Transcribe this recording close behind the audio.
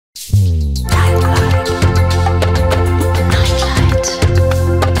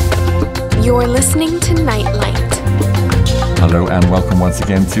You're listening to Nightlight. Hello and welcome once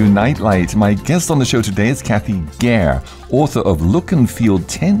again to Nightlight. My guest on the show today is Cathy Gehr, author of Look and Feel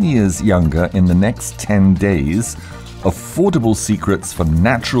 10 Years Younger in the Next 10 Days, Affordable Secrets for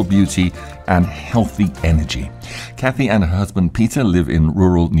Natural Beauty and Healthy Energy. Cathy and her husband Peter live in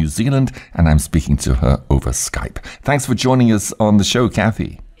rural New Zealand, and I'm speaking to her over Skype. Thanks for joining us on the show,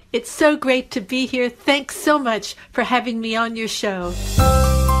 Cathy. It's so great to be here. Thanks so much for having me on your show.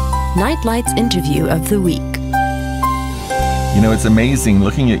 Nightlight's interview of the week. You know, it's amazing.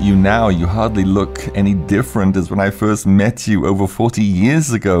 Looking at you now, you hardly look any different as when I first met you over 40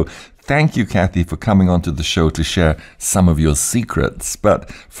 years ago. Thank you, Cathy, for coming onto the show to share some of your secrets.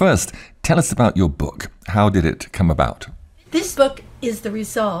 But first, tell us about your book. How did it come about? This book is the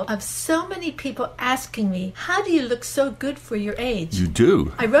result of so many people asking me, how do you look so good for your age? You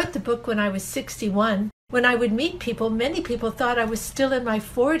do. I wrote the book when I was 61. When I would meet people, many people thought I was still in my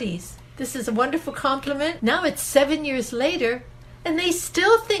 40s. This is a wonderful compliment. Now it's 7 years later, and they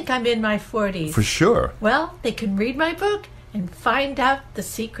still think I'm in my 40s. For sure. Well, they can read my book and find out the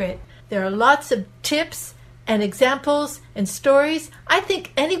secret. There are lots of tips and examples and stories. I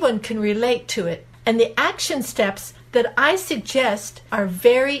think anyone can relate to it. And the action steps that I suggest are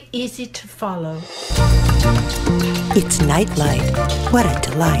very easy to follow. It's Nightlight. What a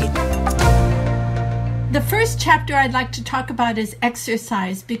delight. The first chapter I'd like to talk about is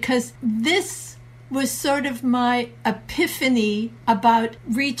exercise, because this was sort of my epiphany about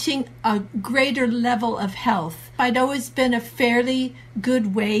reaching a greater level of health. I'd always been a fairly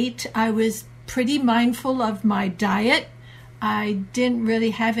good weight. I was pretty mindful of my diet. I didn't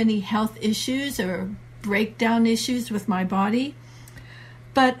really have any health issues or breakdown issues with my body.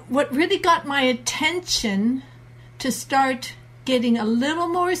 But what really got my attention to start getting a little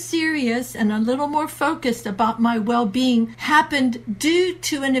more serious and a little more focused about my well-being happened due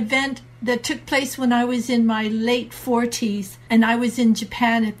to an event that took place when I was in my late 40s and I was in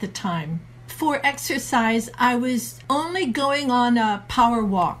Japan at the time. For exercise, I was only going on a power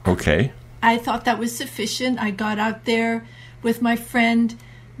walk. Okay. I thought that was sufficient. I got out there with my friend.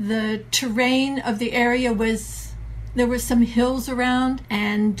 The terrain of the area there were some hills around,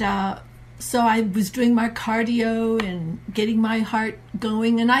 and so I was doing my cardio and getting my heart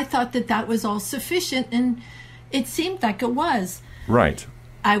going, and I thought that that was all sufficient, and it seemed like it was. Right.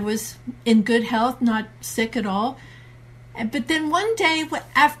 I was in good health, not sick at all. But then one day,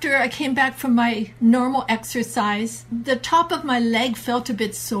 after I came back from my normal exercise, the top of my leg felt a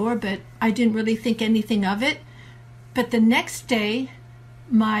bit sore, but I didn't really think anything of it. But the next day,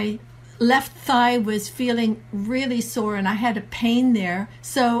 my left thigh was feeling really sore and I had a pain there.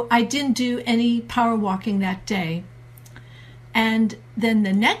 So I didn't do any power walking that day. And then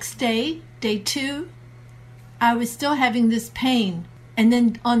the next day, day 2, I was still having this pain. And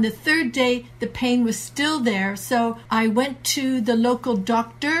then on the third day, the pain was still there. So I went to the local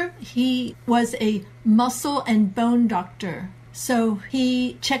doctor. He was a muscle and bone doctor. So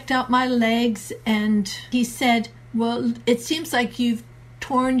he checked out my legs and he said, well, it seems like you've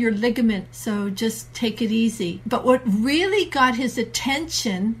torn your ligament, so just take it easy. But what really got his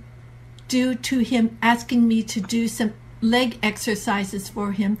attention, due to him asking me to do some leg exercises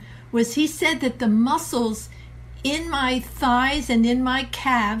for him, was he said that the muscles in my thighs and in my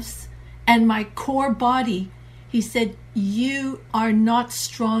calves and my core body, he said, you are not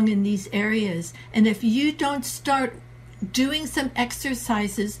strong in these areas. And if you don't start doing some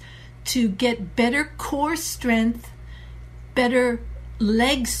exercises to get better core strength, better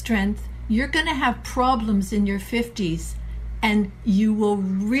leg strength, you're going to have problems in your 50s, and you will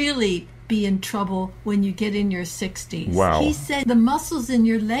really be in trouble when you get in your 60s. Wow. He said the muscles in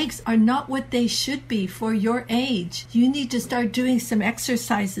your legs are not what they should be for your age. You need to start doing some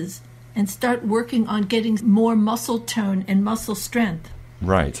exercises and start working on getting more muscle tone and muscle strength.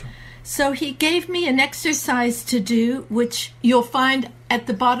 Right. So he gave me an exercise to do, which you'll find at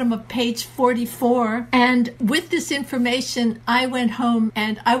the bottom of page 44. And with this information, I went home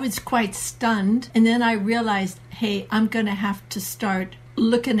and I was quite stunned. And then I realized, hey, I'm going to have to start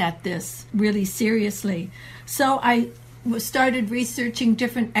looking at this really seriously. So I started researching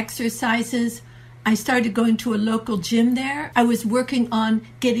different exercises. I started going to a local gym there. I was working on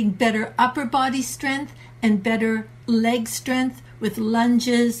getting better upper body strength and better leg strength with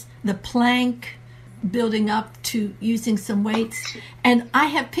lunges, the plank, building up to using some weights. And I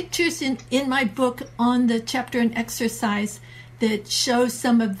have pictures in my book on the chapter on exercise that show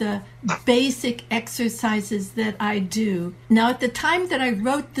some of the basic exercises that I do. Now, at the time that I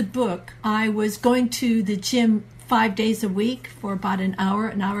wrote the book, I was going to the gym 5 days a week for about an hour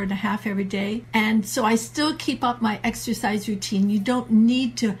and a half every day. And so I still keep up my exercise routine. You don't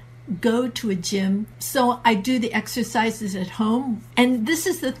need to go to a gym, so I do the exercises at home. And this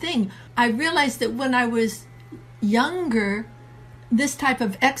is the thing. I realized that when I was younger, this type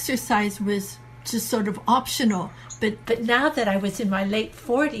of exercise was just sort of optional. But now that I was in my late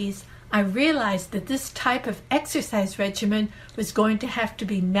 40s, I realized that this type of exercise regimen was going to have to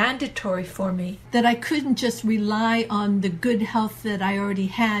be mandatory for me, that I couldn't just rely on the good health that I already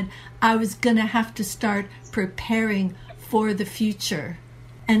had. I was going to have to start preparing for the future.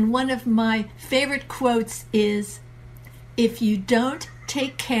 And one of my favorite quotes is, "If you don't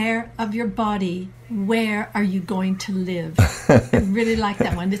take care of your body, where are you going to live?" I really like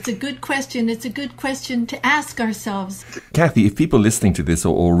that one. It's a good question. It's a good question to ask ourselves. Cathy, if people listening to this are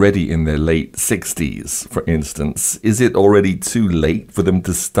already in their late 60s, for instance, is it already too late for them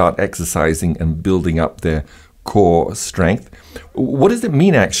to start exercising and building up their core strength? What does it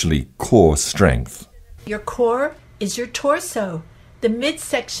mean, actually, core strength? Your core is your torso, the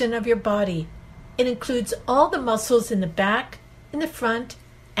midsection of your body. It includes all the muscles in the back, in the front,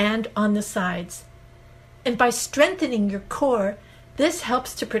 and on the sides. And by strengthening your core, this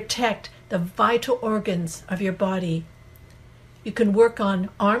helps to protect the vital organs of your body. You can work on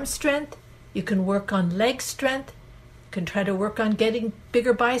arm strength, you can work on leg strength, you can try to work on getting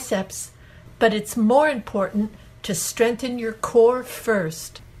bigger biceps, but it's more important to strengthen your core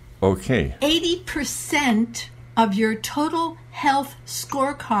first. Okay. 80% of your total health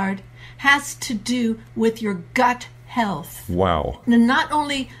scorecard has to do with your gut health. Wow. And not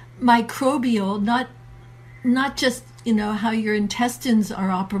only microbial, not just, how your intestines are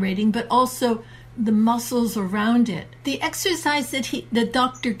operating, but also the muscles around it. The exercise that the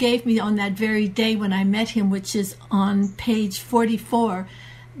doctor gave me on that very day when I met him, which is on page 44,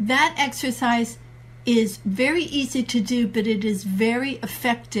 that exercise is very easy to do, but it is very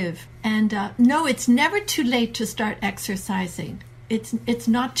effective. And no, it's never too late to start exercising. It's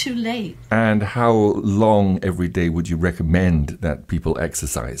not too late. And how long every day would you recommend that people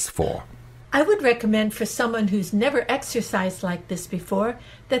exercise for? I would recommend for someone who's never exercised like this before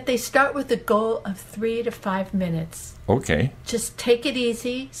that they start with a goal of 3 to 5 minutes. Okay. Just take it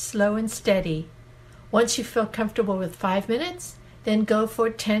easy, slow and steady. Once you feel comfortable with 5 minutes, then go for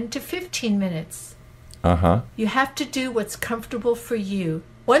 10 to 15 minutes. Uh-huh. You have to do what's comfortable for you.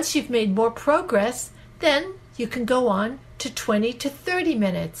 Once you've made more progress, then you can go on to 20 to 30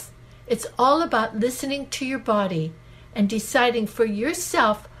 minutes. It's all about listening to your body and deciding for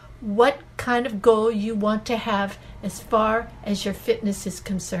yourself what kind of goal you want to have as far as your fitness is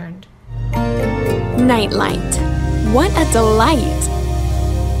concerned. Nightlight. What a delight!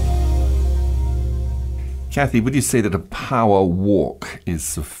 Cathy, would you say that a power walk is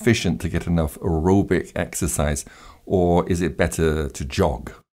sufficient to get enough aerobic exercise, or is it better to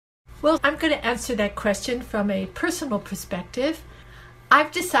jog? Well, I'm going to answer that question from a personal perspective.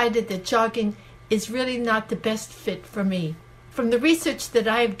 I've decided that jogging is really not the best fit for me. From the research that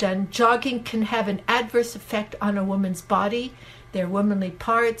I've done, jogging can have an adverse effect on a woman's body, their womanly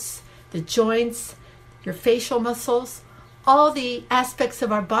parts, the joints, your facial muscles, all the aspects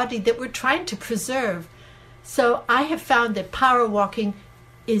of our body that we're trying to preserve. So I have found that power walking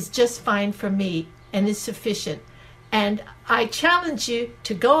is just fine for me and is sufficient. And I challenge you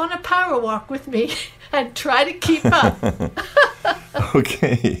to go on a power walk with me and try to keep up.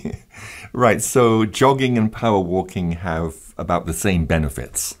 Okay. Right, so jogging and power walking have about the same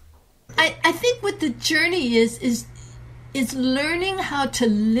benefits. I think what the journey is learning how to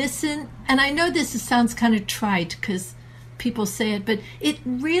listen. And I know this sounds kind of trite because people say it, but it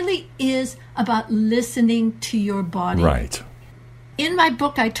really is about listening to your body. Right. In my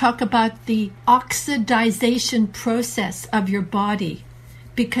book, I talk about the oxidization process of your body,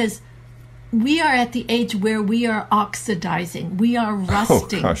 because we are at the age where we are oxidizing. We are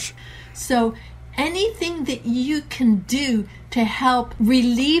rusting. Oh, gosh. So anything that you can do to help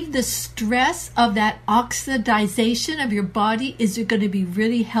relieve the stress of that oxidization of your body is going to be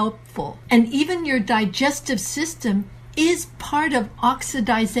really helpful. And even your digestive system is part of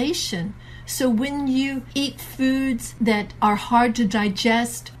oxidization. So when you eat foods that are hard to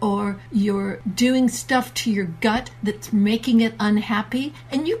digest, or you're doing stuff to your gut that's making it unhappy,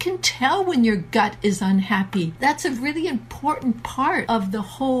 and you can tell when your gut is unhappy, that's a really important part of the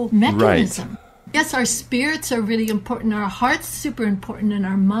whole mechanism. Right. Yes, our spirits are really important, our heart's super important, and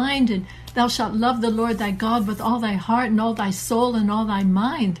our mind, and thou shalt love the Lord thy God with all thy heart and all thy soul and all thy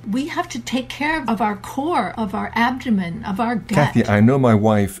mind. We have to take care of our core, of our abdomen, of our gut. Cathy, I know my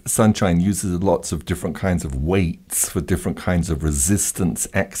wife, Sunshine, uses lots of different kinds of weights for different kinds of resistance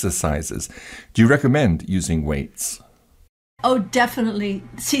exercises. Do you recommend using weights? Oh, definitely.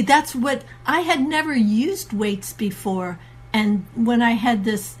 See, that's what I had never used weights before. And when I had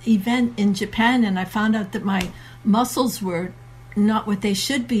this event in Japan and I found out that my muscles were not what they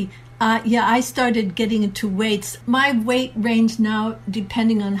should be, I started getting into weights. My weight range now,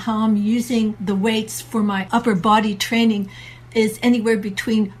 depending on how I'm using the weights for my upper body training, is anywhere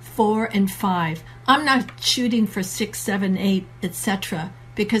between 4 and 5. I'm not shooting for 6, 7, 8, etc.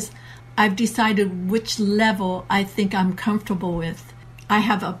 because I've decided which level I think I'm comfortable with. I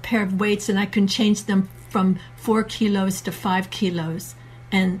have a pair of weights and I can change them from 4 kilos to 5 kilos,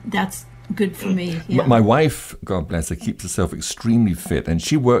 and that's good for me. Yeah. My wife, God bless her, keeps herself extremely fit, and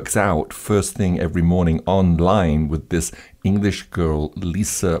she works out first thing every morning online with this English girl,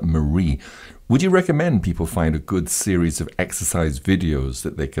 Lisa Marie. Would you recommend people find a good series of exercise videos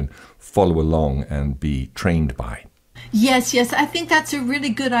that they can follow along and be trained by? Yes, I think that's a really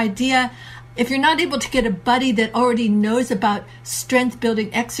good idea. If you're not able to get a buddy that already knows about strength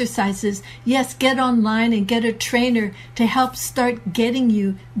building exercises, yes, get online and get a trainer to help start getting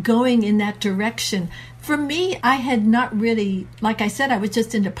you going in that direction. For me, I had not really, like I said, I was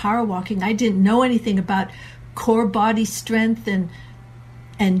just into power walking. I didn't know anything about core body strength and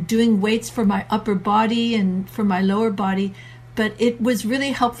doing weights for my upper body and for my lower body. But it was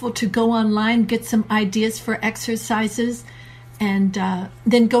really helpful to go online, get some ideas for exercises. And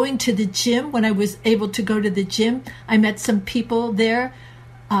then going to the gym, when I was able to go to the gym, I met some people there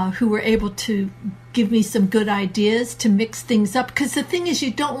who were able to give me some good ideas to mix things up. Because the thing is,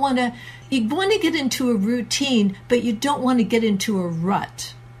 you want to get into a routine, but you don't want to get into a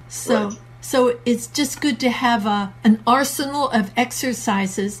rut. So it's just good to have an arsenal of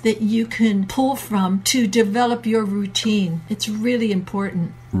exercises that you can pull from to develop your routine. It's really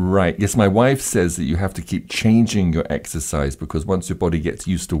important. Right. Yes, my wife says that you have to keep changing your exercise because once your body gets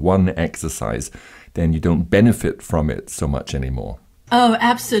used to one exercise, then you don't benefit from it so much anymore. Oh,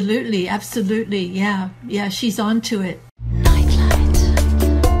 absolutely. Yeah, she's on to it. Nightlight.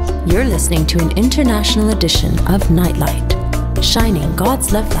 You're listening to an international edition of Nightlight, shining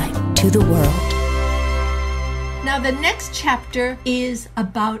God's love light to the world. Now, the next chapter is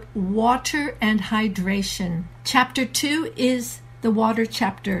about water and hydration. Chapter 2 is the water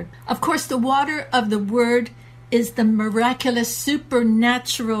chapter. Of course, the water of the Word is the miraculous,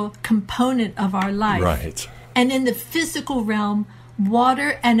 supernatural component of our life. Right. And in the physical realm,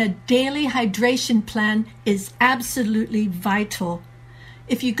 water and a daily hydration plan is absolutely vital.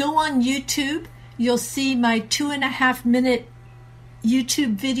 If you go on YouTube, you'll see my 2.5-minute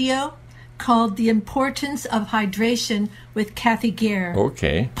YouTube video called The Importance of Hydration with Cathy Gehr.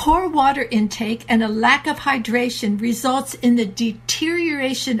 Okay. Poor water intake and a lack of hydration results in the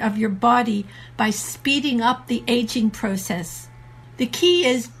deterioration of your body by speeding up the aging process. The key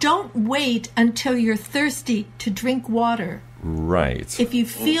is don't wait until you're thirsty to drink water. Right. If you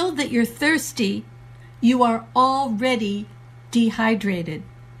feel that you're thirsty, you are already dehydrated,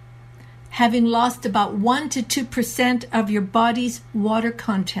 having lost about 1 to 2% of your body's water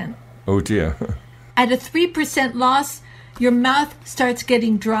content. Oh dear. At a 3% loss, your mouth starts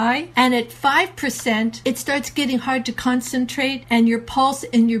getting dry, and at 5%, it starts getting hard to concentrate, and your pulse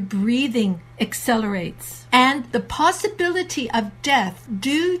and your breathing accelerates. And the possibility of death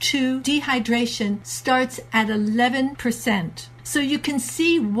due to dehydration starts at 11%. So you can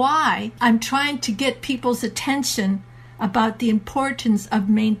see why I'm trying to get people's attention about the importance of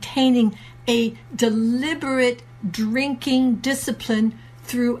maintaining a deliberate drinking discipline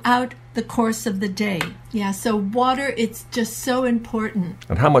throughout the course of the day. Yeah, so water, it's just so important.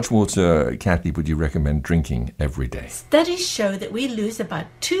 And how much water, Cathy, would you recommend drinking every day? Studies show that we lose about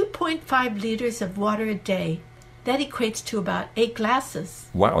 2.5 liters of water a day. That equates to about 8 glasses.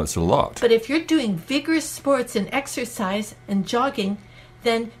 Wow, that's a lot. But if you're doing vigorous sports and exercise and jogging,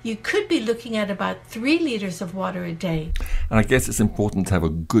 then you could be looking at about 3 liters of water a day. And I guess it's important to have a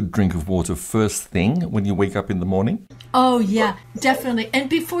good drink of water first thing when you wake up in the morning? Oh, yeah, definitely. And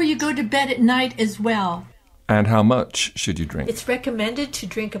before you go to bed at night as well. And how much should you drink? It's recommended to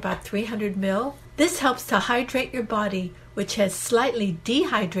drink about 300 ml. This helps to hydrate your body, which has slightly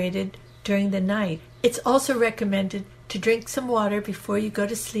dehydrated during the night. It's also recommended to drink some water before you go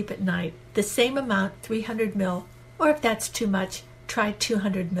to sleep at night. The same amount, 300 ml, or if that's too much, try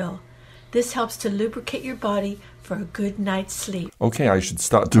 200 ml. This helps to lubricate your body for a good night's sleep. Okay, I should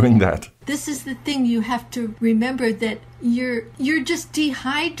start doing that. This is the thing you have to remember, that you're just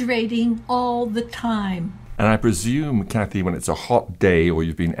dehydrating all the time. And I presume, Cathy, when it's a hot day or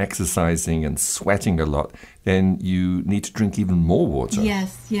you've been exercising and sweating a lot, then you need to drink even more water.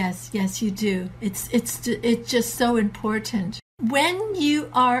 Yes, you do. It's just so important. When you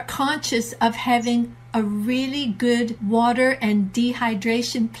are conscious of having a really good water and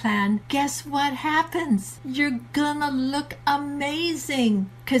dehydration plan, guess what happens? You're gonna look amazing,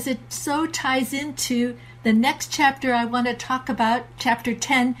 because it so ties into the next chapter I want to talk about, chapter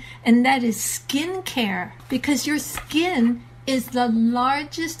 10, and that is skincare, because your skin is the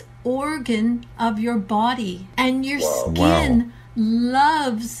largest organ of your body, and your skin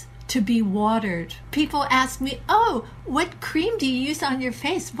loves to be watered. People ask me, oh, what cream do you use on your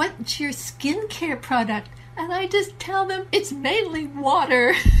face? What's your skincare product? And I just tell them it's mainly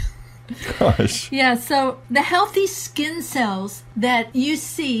water. Gosh. Yeah, so the healthy skin cells that you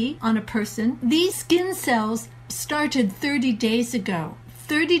see on a person, these skin cells started 30 days ago.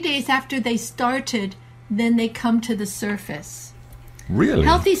 30 days after they started, then they come to the surface. Really?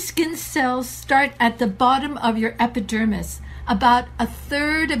 Healthy skin cells start at the bottom of your epidermis, about a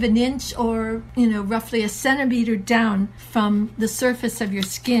third of an inch or, roughly a centimeter down from the surface of your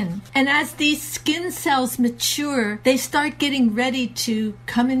skin. And as these skin cells mature, they start getting ready to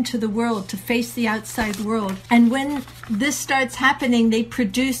come into the world, to face the outside world. And when this starts happening, they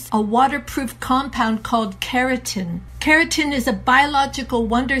produce a waterproof compound called keratin. Keratin is a biological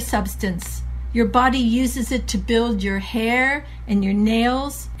wonder substance. Your body uses it to build your hair and your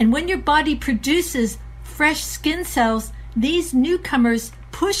nails. And when your body produces fresh skin cells, these newcomers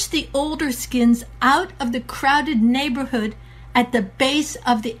push the older skins out of the crowded neighborhood at the base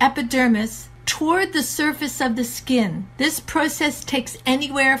of the epidermis toward the surface of the skin. This process takes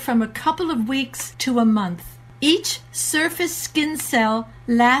anywhere from a couple of weeks to a month. Each surface skin cell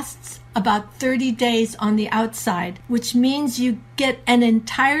lasts about 30 days on the outside, which means you get an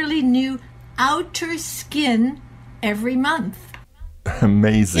entirely new outer skin every month.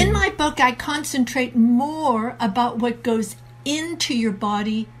 Amazing. In my book, I concentrate more about what goes into your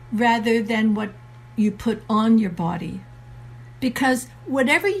body rather than what you put on your body. Because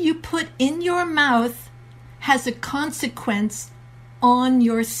whatever you put in your mouth has a consequence on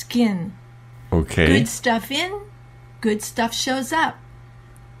your skin. Okay. Good stuff in, good stuff shows up.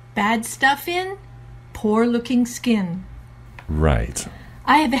 Bad stuff in, poor looking skin. Right.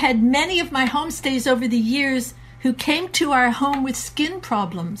 I have had many of my homestays over the years who came to our home with skin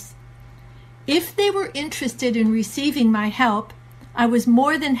problems. If they were interested in receiving my help, I was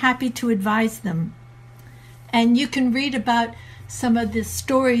more than happy to advise them. And you can read about some of the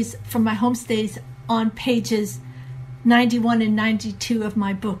stories from my homestays on pages 91 and 92 of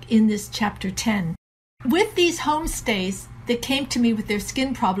my book in this chapter 10. With these homestays that came to me with their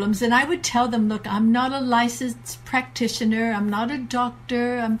skin problems, and I would tell them, look, I'm not a licensed practitioner, I'm not a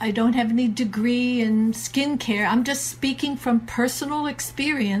doctor, I don't have any degree in skincare, I'm just speaking from personal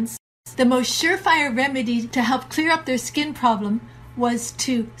experience. The most surefire remedy to help clear up their skin problem was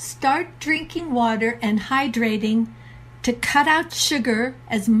to start drinking water and hydrating, to cut out sugar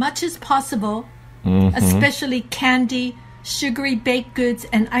as much as possible, especially candy, sugary baked goods,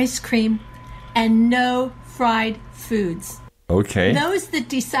 and ice cream, and no fried foods. Okay. Those that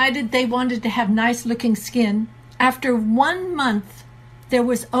decided they wanted to have nice looking skin, after 1 month, there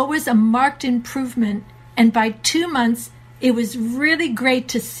was always a marked improvement, and by 2 months, it was really great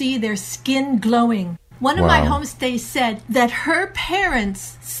to see their skin glowing. One of my homestays said that her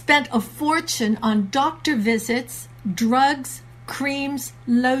parents spent a fortune on doctor visits, drugs, creams,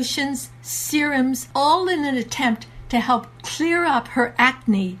 lotions, serums, all in an attempt to help clear up her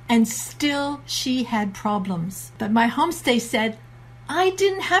acne, and still she had problems. But my homestay said, I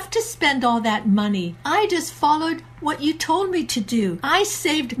didn't have to spend all that money. I just followed what you told me to do. I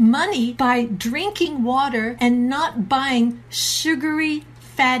saved money by drinking water and not buying sugary,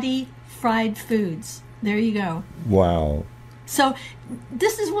 fatty, fried foods. There you go. Wow. So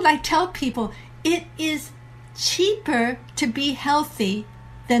this is what I tell people. It is cheaper to be healthy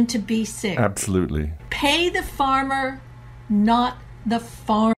than to be sick. Absolutely. Pay the farmer, not the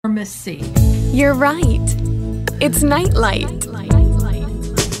pharmacy. You're right. It's Nightlight.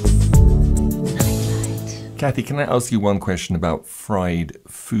 Cathy, can I ask you one question about fried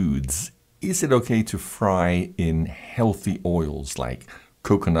foods? Is it okay to fry in healthy oils like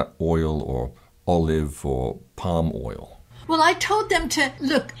coconut oil or olive or palm oil? Well, I told them to,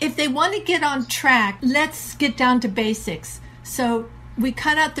 look, if they want to get on track, let's get down to basics. So we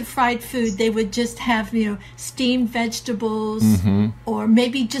cut out the fried food. They would just have, steamed vegetables or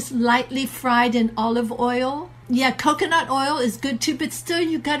maybe just lightly fried in olive oil. Yeah, coconut oil is good too, but still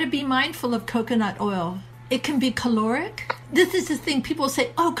you got to be mindful of coconut oil. It can be caloric. This is the thing. People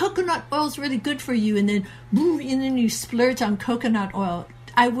say, oh, coconut oil is really good for you. And then you splurge on coconut oil.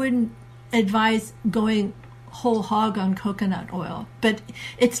 I wouldn't advise going whole hog on coconut oil, but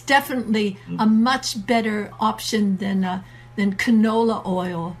it's definitely a much better option than canola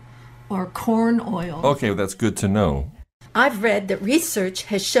oil or corn oil. Okay, well, that's good to know. I've read that research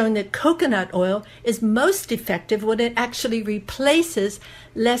has shown that coconut oil is most effective when it actually replaces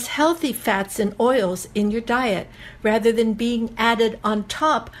less healthy fats and oils in your diet, rather than being added on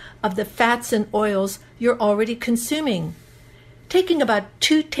top of the fats and oils you're already consuming. Taking about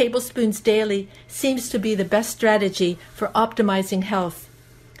 2 tablespoons daily seems to be the best strategy for optimizing health.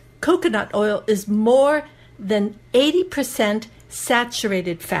 Coconut oil is more than 80%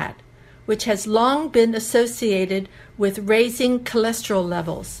 saturated fat, which has long been associated with raising cholesterol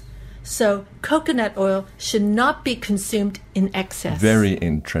levels. So coconut oil should not be consumed in excess. Very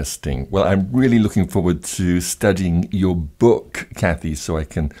interesting. Well, I'm really looking forward to studying your book, Cathy, so I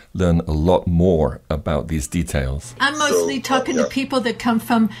can learn a lot more about these details. I'm mostly talking to people that come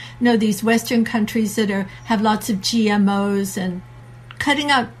from, these Western countries that have lots of GMOs and cutting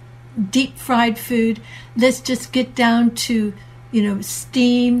out deep fried food. Let's just get down to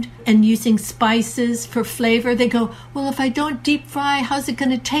steamed and using spices for flavor. They go, well, if I don't deep fry, how's it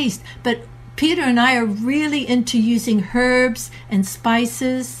going to taste? But Peter and I are really into using herbs and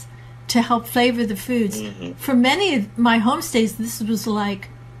spices to help flavor the foods. Mm-hmm. For many of my homestays, this was like,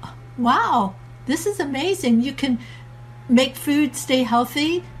 wow, this is amazing. You can make food stay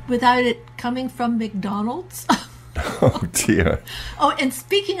healthy without it coming from McDonald's. Oh, dear. Oh, and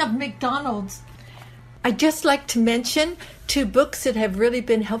speaking of McDonald's, I'd just like to mention 2 books that have really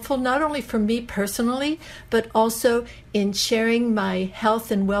been helpful, not only for me personally, but also in sharing my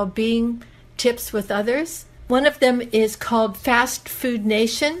health and well-being tips with others. One of them is called Fast Food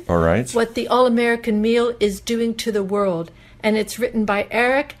Nation. All right. What the All-American Meal is Doing to the World. And it's written by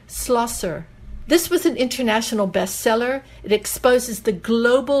Eric Schlosser. This was an international bestseller. It exposes the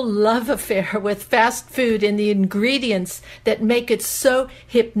global love affair with fast food and the ingredients that make it so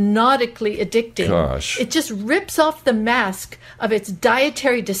hypnotically addicting. Gosh. It just rips off the mask of its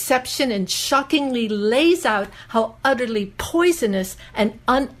dietary deception and shockingly lays out how utterly poisonous and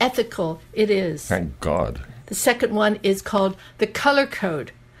unethical it is. Thank God. The second one is called The Color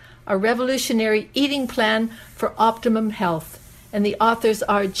Code, a revolutionary eating plan for optimum health. And the authors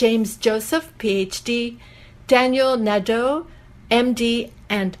are James Joseph, Ph.D., Daniel Nadeau, M.D.,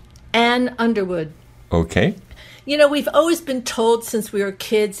 and Anne Underwood. Okay. We've always been told since we were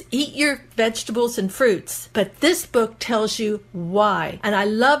kids, eat your vegetables and fruits. But this book tells you why. And I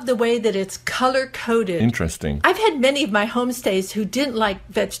love the way that it's color-coded. Interesting. I've had many of my homestays who didn't like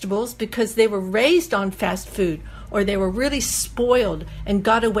vegetables because they were raised on fast food, or they were really spoiled and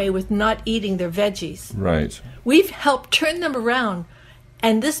got away with not eating their veggies. Right. We've helped turn them around,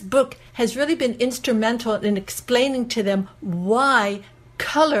 and this book has really been instrumental in explaining to them why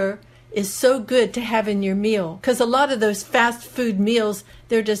color is so good to have in your meal. Because a lot of those fast food meals,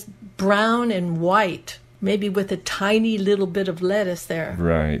 they're just brown and white, maybe with a tiny little bit of lettuce there.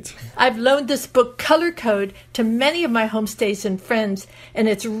 Right. I've loaned this book, Color Code, to many of my homestays and friends, and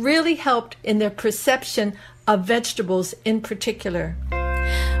it's really helped in their perception of vegetables in particular.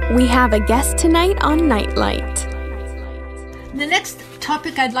 We have a guest tonight on Nightlight. The next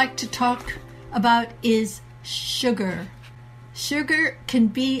topic I'd like to talk about is sugar. Sugar can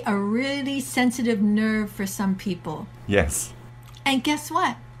be a really sensitive nerve for some people. Yes. And guess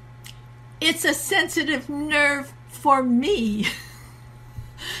what? It's a sensitive nerve for me.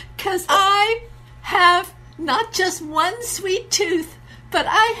 Because I have not just one sweet tooth, but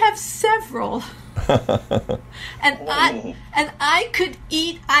I have several. and I could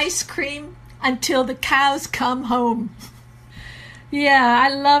eat ice cream until the cows come home. Yeah,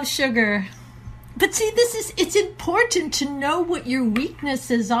 I love sugar. But see, it's important to know what your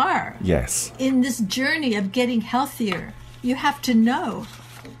weaknesses are. Yes. In this journey of getting healthier, you have to know.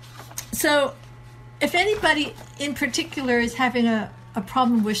 So if anybody in particular is having a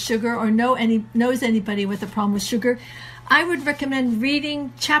problem with sugar, or knows anybody with a problem with sugar, I would recommend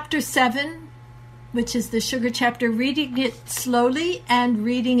reading chapter 7, which is the sugar chapter, reading it slowly and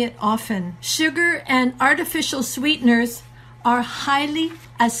reading it often. Sugar and artificial sweeteners are highly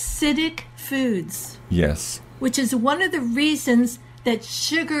acidic foods. Yes. Which is one of the reasons that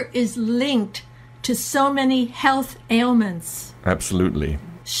sugar is linked to so many health ailments. Absolutely.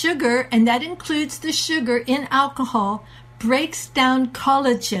 Sugar, and that includes the sugar in alcohol, breaks down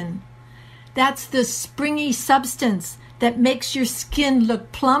collagen. That's the springy substance that makes your skin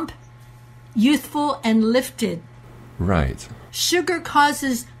look plump, youthful, and lifted. Right. Sugar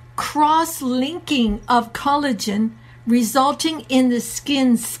causes cross-linking of collagen, resulting in the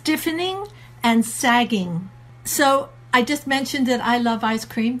skin stiffening and sagging. So I just mentioned that I love ice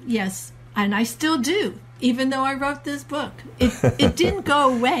cream. Yes, and I still do, even though I wrote this book. It didn't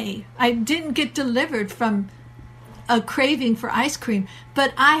go away. I didn't get delivered from a craving for ice cream,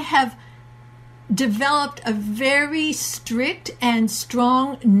 but I have developed a very strict and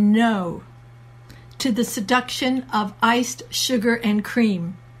strong no to the seduction of iced sugar and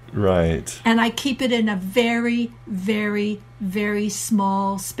cream. Right. And I keep it in a very, very, very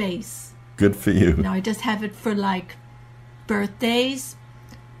small space. Good for you. Now, I just have it for like birthdays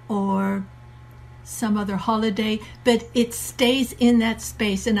or some other holiday, but it stays in that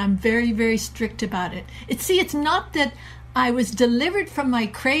space, and I'm very, very strict about it. It's not that I was delivered from my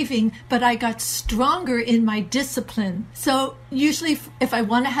craving, but I got stronger in my discipline. So usually if I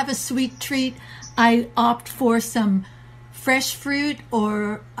want to have a sweet treat, I opt for some fresh fruit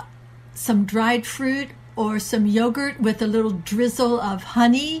or some dried fruit or some yogurt with a little drizzle of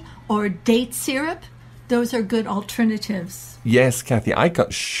honey or date syrup. Those are good alternatives. Yes, Cathy, I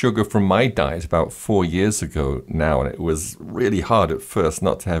cut sugar from my diet about 4 years ago now, and it was really hard at first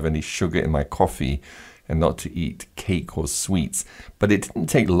not to have any sugar in my coffee and not to eat cake or sweets. But it didn't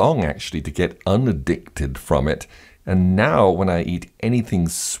take long, actually, to get unaddicted from it. And now when I eat anything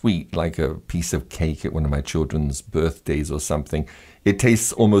sweet, like a piece of cake at one of my children's birthdays or something, it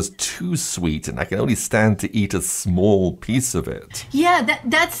tastes almost too sweet, and I can only stand to eat a small piece of it. Yeah,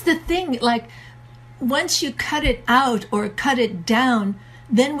 that's the thing. Like, once you cut it out or cut it down,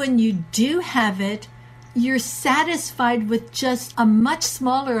 then when you do have it, you're satisfied with just a much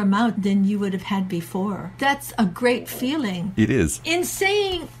smaller amount than you would have had before. That's a great feeling. It is. In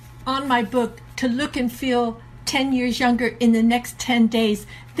saying on my book to look and feel 10 years younger in the next 10 days,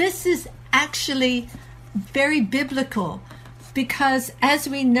 this is actually very biblical, because as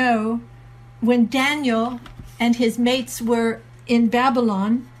we know, when Daniel and his mates were in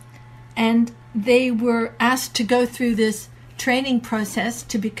Babylon and they were asked to go through this training process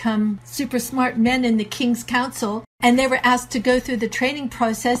to become super smart men in the king's council, and they were asked to go through the training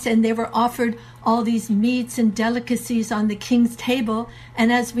process, and they were offered all these meats and delicacies on the king's table.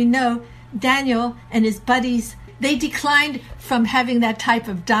 And as we know, Daniel and his buddies, they declined from having that type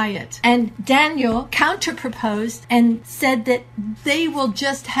of diet. And Daniel counter-proposed and said that they will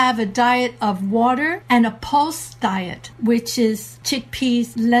just have a diet of water and a pulse diet, which is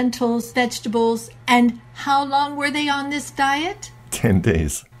chickpeas, lentils, vegetables. And how long were they on this diet? 10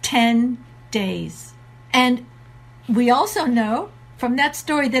 days. 10 days. And we also know from that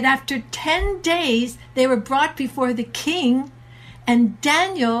story that after 10 days, they were brought before the king, and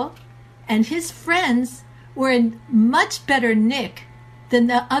Daniel and his friends were in much better nick than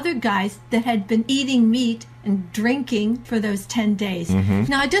the other guys that had been eating meat and drinking for those 10 days.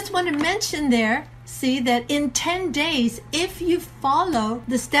 Now, I just want to mention there, see, that in 10 days, if you follow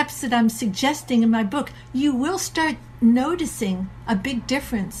the steps that I'm suggesting in my book, you will start noticing a big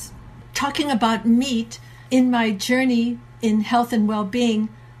difference. Talking about meat, in my journey in health and well-being,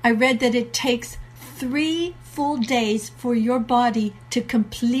 I read that it takes 3 full days for your body to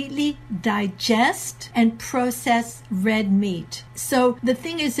completely digest and process red meat. So the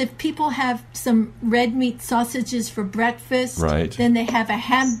thing is, if people have some red meat sausages for breakfast, right, then they have a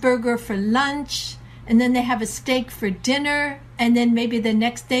hamburger for lunch, and then they have a steak for dinner, and then maybe the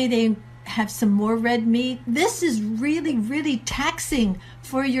next day they have some more red meat. This is really, really taxing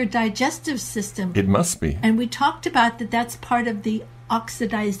for your digestive system. It must be. And we talked about that that's part of the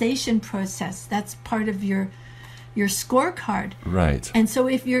oxidization process. That's part of your scorecard. Right. And so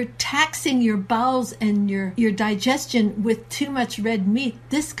if you're taxing your bowels and your digestion with too much red meat,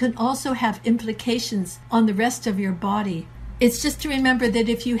 this can also have implications on the rest of your body. It's just to remember that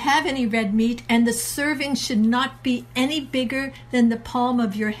if you have any red meat, and the serving should not be any bigger than the palm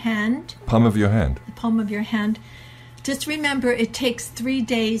of your hand. Palm of your hand. The palm of your hand. Just remember, it takes 3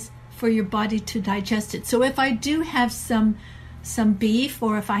 days for your body to digest it. So if I do have some beef,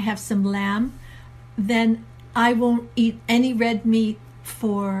 or if I have some lamb, then I won't eat any red meat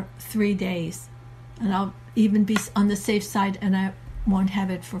for 3 days. And I'll even be on the safe side, and I won't have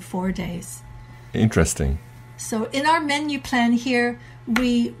it for 4 days. Interesting. So in our menu plan here,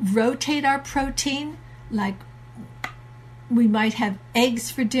 we rotate our protein. Like, we might have eggs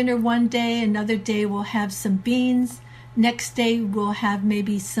for dinner one day, another day we'll have some beans, next day we'll have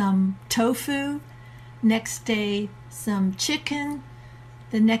maybe some tofu, next day some chicken,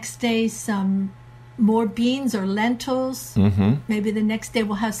 the next day some more beans or lentils, maybe the next day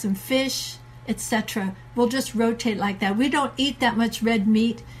we'll have some fish, etc. We'll just rotate like that. We don't eat that much red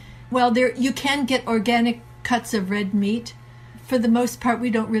meat. Well, you can get organic cuts of red meat. For the most part, we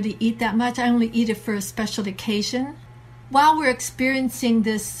don't really eat that much. I only eat it for a special occasion. While we're experiencing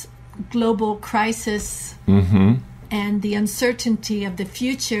this global crisis and the uncertainty of the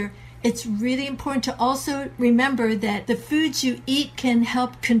future, it's really important to also remember that the foods you eat can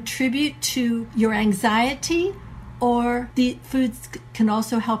help contribute to your anxiety or the foods can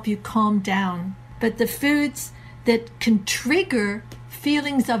also help you calm down. But the foods that can trigger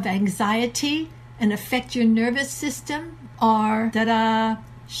feelings of anxiety and affect your nervous system are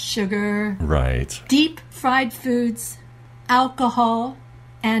sugar, Right. deep fried foods, alcohol,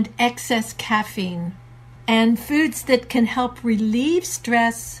 and excess caffeine. And foods that can help relieve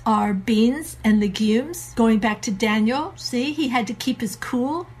stress are beans and legumes. Going back to Daniel, see, he had to keep his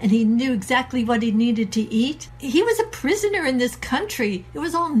cool and he knew exactly what he needed to eat. He was a prisoner in this country. It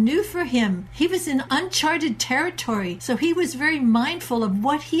was all new for him. He was in uncharted territory. So he was very mindful of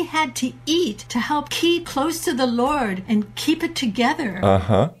what he had to eat to help keep close to the Lord and keep it together.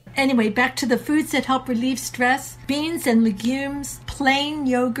 Uh-huh. Anyway, back to the foods that help relieve stress. Beans and legumes, plain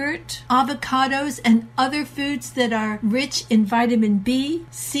yogurt, avocados, and other foods that are rich in vitamin B,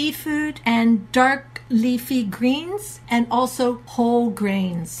 seafood, and dark leafy greens, and also whole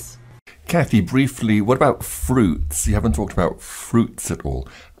grains. Cathy, briefly, what about fruits? You haven't talked about fruits at all.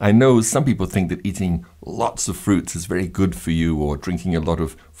 I know some people think that eating lots of fruits is very good for you, or drinking a lot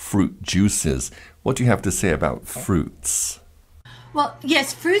of fruit juices. What do you have to say about fruits? Well,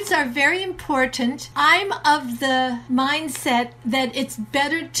 yes, fruits are very important. I'm of the mindset that it's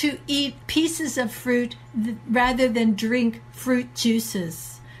better to eat pieces of fruit rather than drink fruit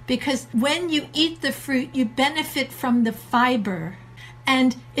juices. Because when you eat the fruit, you benefit from the fiber.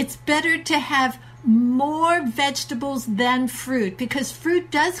 And it's better to have more vegetables than fruit, because fruit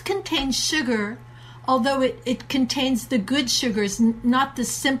does contain sugar, although it contains the good sugars, not the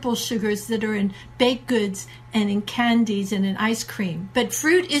simple sugars that are in baked goods and in candies and in ice cream. But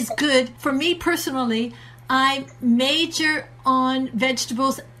fruit is good. For me personally, I major on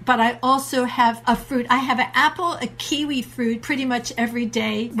vegetables, but I also have a fruit. I have an apple, a kiwi fruit pretty much every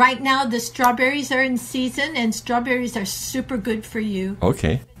day. Right now, the strawberries are in season, and strawberries are super good for you.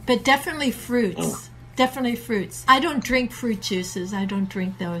 Okay. But definitely fruits. Definitely fruits. I don't drink fruit juices. I don't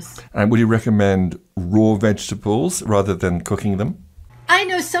drink those. And would you recommend raw vegetables rather than cooking them? I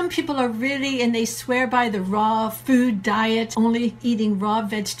know some people are really, and they swear by the raw food diet, only eating raw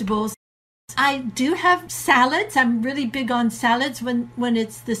vegetables. I do have salads. I'm really big on salads when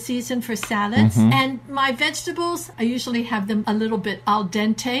it's the season for salads. Mm-hmm. And my vegetables, I usually have them a little bit al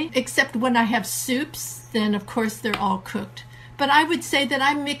dente, except when I have soups, then of course they're all cooked. But I would say that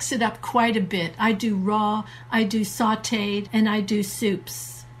I mix it up quite a bit. I do raw, I do sautéed, and I do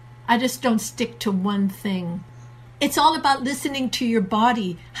soups. I just don't stick to one thing. It's all about listening to your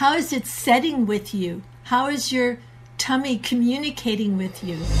body. How is it setting with you? How is your tummy communicating with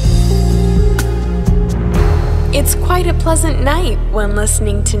you? It's quite a pleasant night when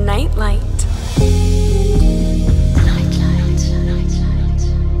listening to Nightlight.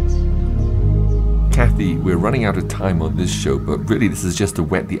 Cathy, we're running out of time on this show, but really this is just to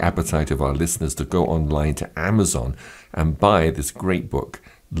whet the appetite of our listeners to go online to Amazon and buy this great book,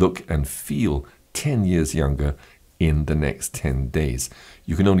 Look and Feel 10 Years Younger in the Next 10 Days.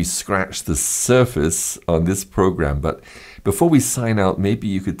 You can only scratch the surface on this program, but before we sign out, maybe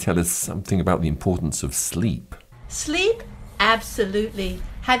you could tell us something about the importance of sleep. Sleep? Absolutely.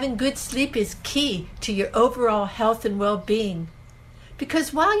 Having good sleep is key to your overall health and well-being.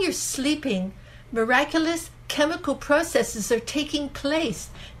 Because while you're sleeping, miraculous chemical processes are taking place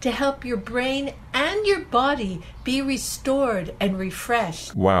to help your brain and your body be restored and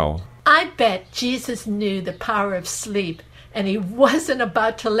refreshed. Wow. I bet Jesus knew the power of sleep, and he wasn't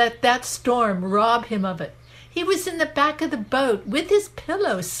about to let that storm rob him of it. He was in the back of the boat with his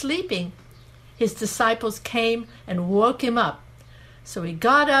pillow sleeping. His disciples came and woke him up. So he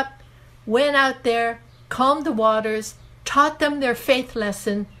got up, went out there, calmed the waters, taught them their faith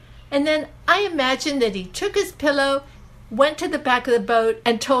lesson, and then I imagine that he took his pillow, went to the back of the boat,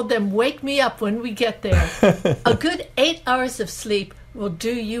 and told them, "Wake me up when we get there." A good 8 hours of sleep will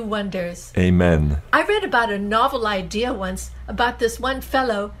do you wonders. Amen. I read about a novel idea once about this one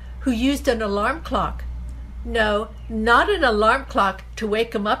fellow who used an alarm clock. No, not an alarm clock to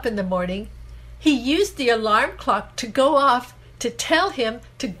wake him up in the morning. He used the alarm clock to go off to tell him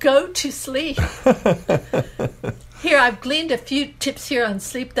to go to sleep. Here, I've gleaned a few tips here on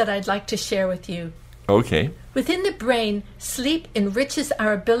sleep that I'd like to share with you. Okay. Within the brain, sleep enriches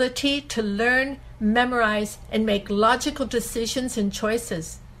our ability to learn, memorize, and make logical decisions and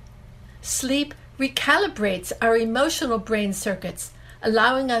choices. Sleep recalibrates our emotional brain circuits,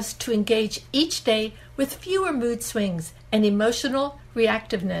 allowing us to engage each day with fewer mood swings and emotional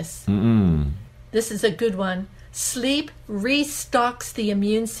reactiveness. This is a good one. Sleep restocks the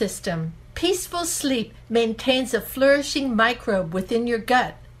immune system. Peaceful sleep maintains a flourishing microbe within your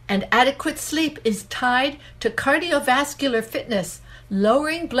gut, and adequate sleep is tied to cardiovascular fitness,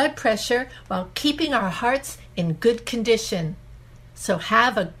 lowering blood pressure while keeping our hearts in good condition. So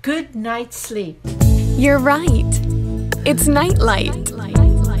have a good night's sleep. You're right. It's Nightlight.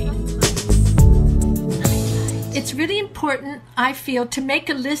 It's really important, I feel, to make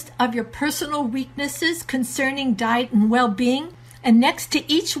a list of your personal weaknesses concerning diet and well-being, and next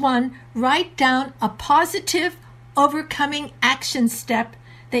to each one, write down a positive, overcoming action step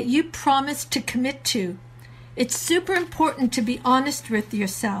that you promise to commit to. It's super important to be honest with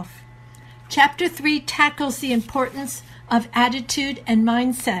yourself. Chapter 3 tackles the importance of attitude and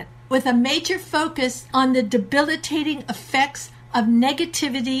mindset, with a major focus on the debilitating effects of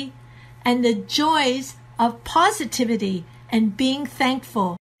negativity and the joys of positivity and being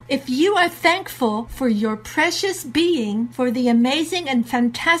thankful. If you are thankful for your precious being, for the amazing and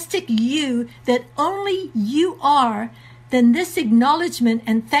fantastic you that only you are, then this acknowledgement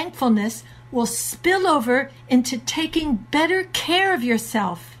and thankfulness will spill over into taking better care of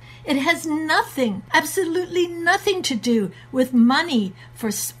yourself. It has nothing, absolutely nothing to do with money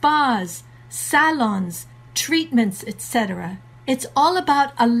for spas, salons, treatments, etc. It's all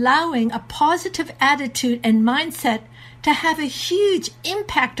about allowing a positive attitude and mindset to have a huge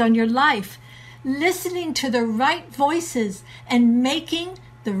impact on your life, listening to the right voices and making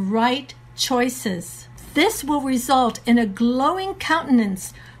the right choices. This will result in a glowing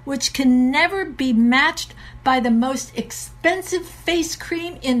countenance which can never be matched by the most expensive face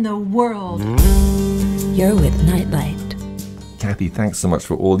cream in the world. You're with Nightlight. Cathy, thanks so much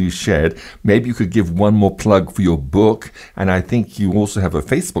for all you shared. Maybe you could give one more plug for your book, and I think you also have a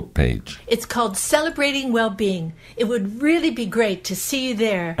Facebook page. It's called Celebrating Wellbeing. It would really be great to see you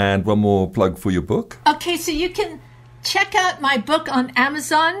there. And one more plug for your book? Okay, so you can check out my book on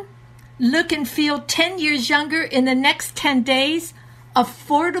Amazon, Look and Feel 10 Years Younger in the Next 10 Days,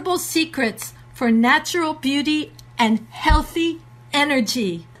 Affordable Secrets for Natural Beauty and Healthy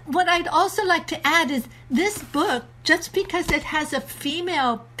Energy. What I'd also like to add is this book, just because it has a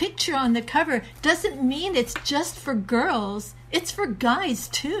female picture on the cover, doesn't mean it's just for girls. It's for guys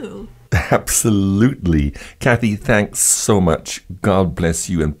too. Absolutely. Cathy, thanks so much. God bless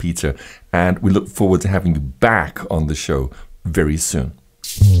you and Peter. And we look forward to having you back on the show very soon.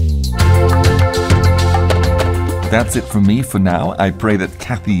 That's it from me for now. I pray that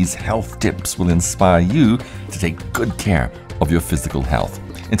Cathy's health tips will inspire you to take good care of your physical health.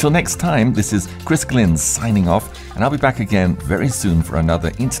 Until next time, this is Chris Glynn signing off, and I'll be back again very soon for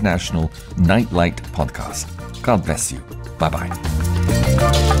another International Nightlight podcast. God bless you. Bye-bye.